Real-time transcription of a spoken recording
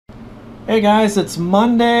Hey guys, it's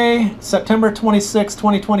Monday, September 26,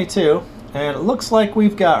 2022, and it looks like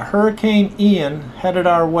we've got Hurricane Ian headed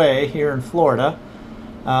our way here in Florida.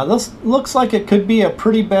 This looks like it could be a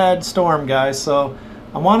pretty bad storm, guys, so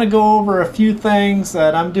I want to go over a few things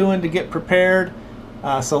that I'm doing to get prepared,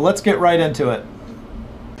 so let's get right into it.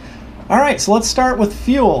 Alright, so let's start with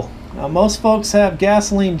fuel. Most folks have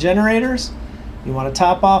gasoline generators. You want to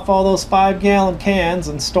top off all those 5-gallon cans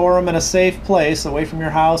and store them in a safe place away from your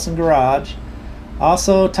house and garage.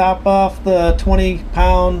 Also top off the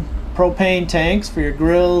 20-pound propane tanks for your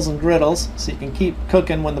grills and griddles so you can keep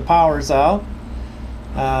cooking when the power's out.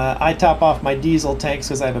 I top off my diesel tanks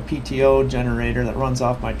because I have a PTO generator that runs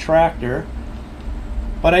off my tractor.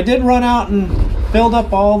 But I did run out and filled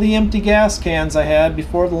up all the empty gas cans I had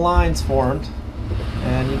before the lines formed.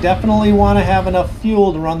 And you definitely want to have enough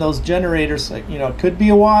fuel to run those generators. You know, it could be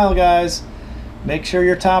a while, guys. Make sure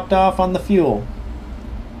you're topped off on the fuel.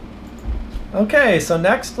 Okay, so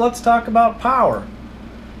next let's talk about power.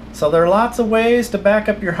 So there are lots of ways to back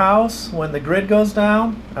up your house when the grid goes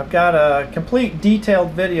down. I've got a complete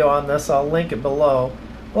detailed video on this. I'll link it below.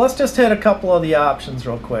 But let's just hit a couple of the options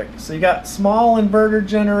real quick. So you got small inverter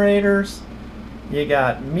generators. You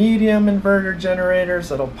got medium inverter generators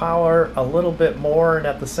that'll power a little bit more and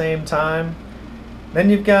at the same time. Then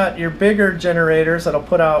you've got your bigger generators that'll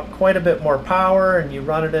put out quite a bit more power, and you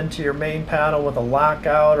run it into your main panel with a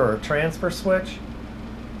lockout or a transfer switch.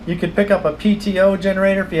 You could pick up a PTO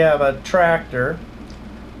generator if you have a tractor,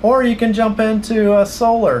 or you can jump into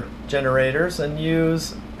solar generators and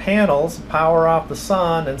use panels to power off the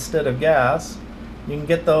sun instead of gas. You can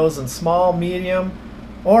get those in small, medium,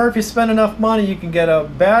 or if you spend enough money, you can get a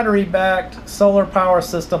battery-backed solar power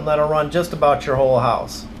system that'll run just about your whole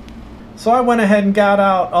house. So I went ahead and got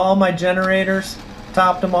out all my generators,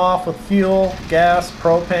 topped them off with fuel, gas,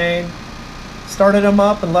 propane, started them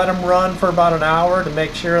up and let them run for about an hour to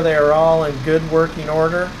make sure they are all in good working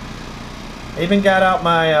order. I even got out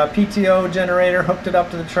my PTO generator, hooked it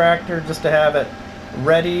up to the tractor just to have it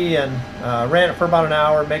ready, and ran it for about an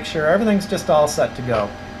hour, make sure everything's just all set to go.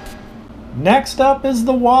 Next up is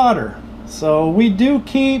the water. So we do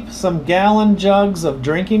keep some gallon jugs of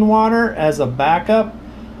drinking water as a backup,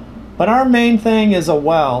 but our main thing is a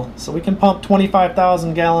well. So we can pump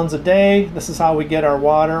 25,000 gallons a day. This is how we get our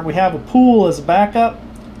water. We have a pool as a backup,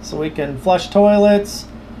 so we can flush toilets.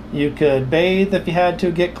 You could bathe if you had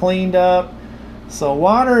to, get cleaned up. So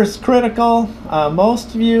water is critical.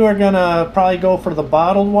 Most of you are gonna probably go for the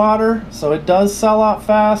bottled water, so it does sell out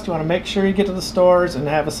fast. You want to make sure you get to the stores and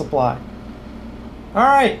have a supply.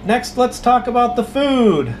 Alright, next let's talk about the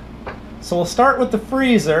food. So we'll start with the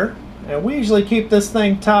freezer, and we usually keep this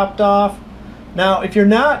thing topped off. Now if you're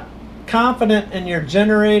not confident in your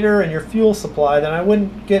generator and your fuel supply, then I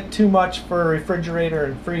wouldn't get too much for a refrigerator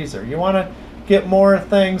and freezer. You want to get more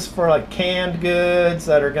things for like canned goods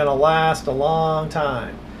that are going to last a long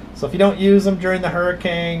time. So if you don't use them during the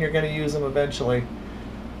hurricane, you're going to use them eventually.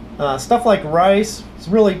 Stuff like rice, it's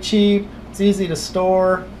really cheap, it's easy to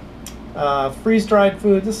store. Freeze-dried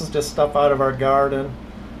food, this is just stuff out of our garden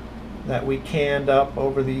that we canned up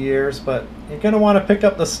over the years, but you're going to want to pick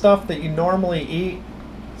up the stuff that you normally eat,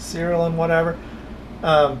 cereal and whatever.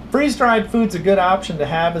 Freeze-dried food's a good option to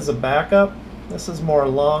have as a backup. This is more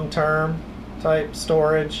long-term type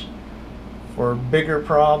storage for bigger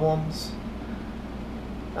problems.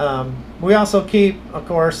 We also keep, of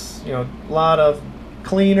course, a lot of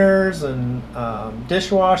cleaners and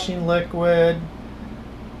dishwashing liquid,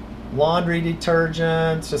 laundry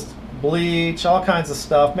detergents, just bleach, all kinds of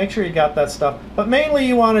stuff. Make sure you got that stuff. But mainly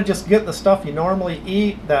you want to just get the stuff you normally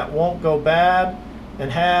eat that won't go bad and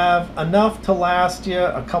have enough to last you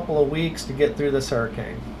a couple of weeks to get through this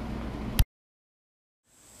hurricane.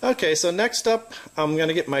 Okay, so next up I'm going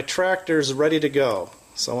to get my tractors ready to go.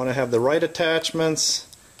 So I want to have the right attachments,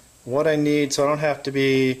 what I need, so I don't have to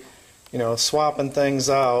be swapping things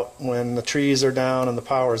out when the trees are down and the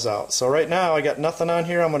power's out. So right now I got nothing on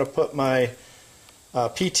here. I'm going to put my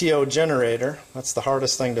PTO generator. That's the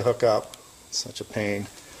hardest thing to hook up. It's such a pain.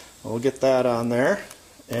 We'll get that on there.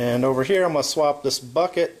 And over here I'm going to swap this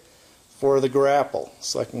bucket for the grapple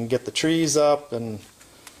so I can get the trees up and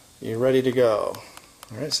be ready to go.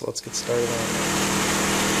 Alright, so let's get started on that.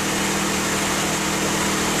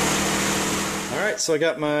 Alright, so I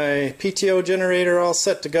got my PTO generator all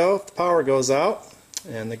set to go if the power goes out,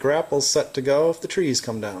 and the grapple's set to go if the trees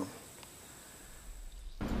come down.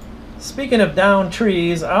 Speaking of down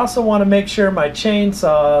trees, I also want to make sure my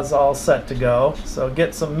chainsaw is all set to go. So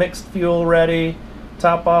get some mixed fuel ready,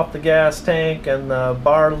 top off the gas tank and the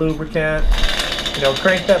bar lubricant,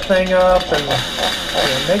 crank that thing up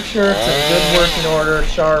and make sure it's in good working order,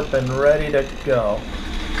 sharp and ready to go.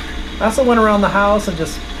 I also went around the house and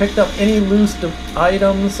just picked up any loose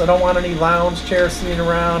items. I don't want any lounge chairs sitting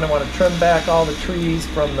around. I want to trim back all the trees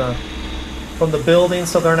from the building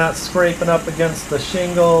so they're not scraping up against the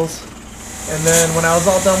shingles. And then when I was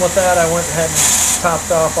all done with that, I went ahead and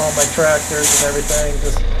topped off all my tractors and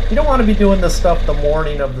everything. You don't want to be doing this stuff the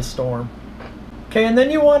morning of the storm. Okay, and then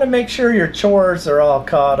you want to make sure your chores are all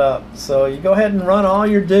caught up. So you go ahead and run all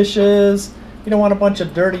your dishes. You don't want a bunch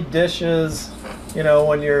of dirty dishes,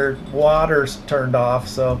 when your water's turned off.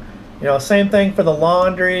 So, same thing for the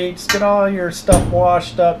laundry. Just get all your stuff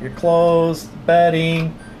washed up, your clothes,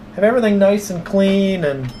 bedding. Have everything nice and clean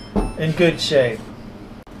and in good shape.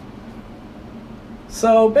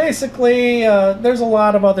 So basically, there's a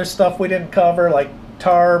lot of other stuff we didn't cover, like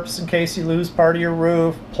tarps in case you lose part of your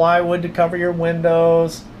roof, plywood to cover your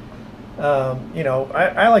windows.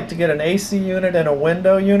 I like to get an AC unit and a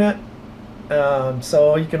window unit,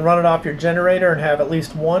 so you can run it off your generator and have at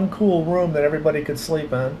least one cool room that everybody could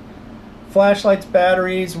sleep in. Flashlights,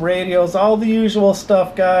 batteries, radios, all the usual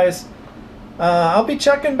stuff, guys. I'll be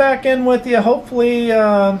checking back in with you hopefully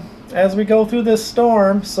as we go through this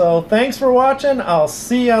storm. So thanks for watching. I'll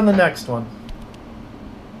see you on the next one.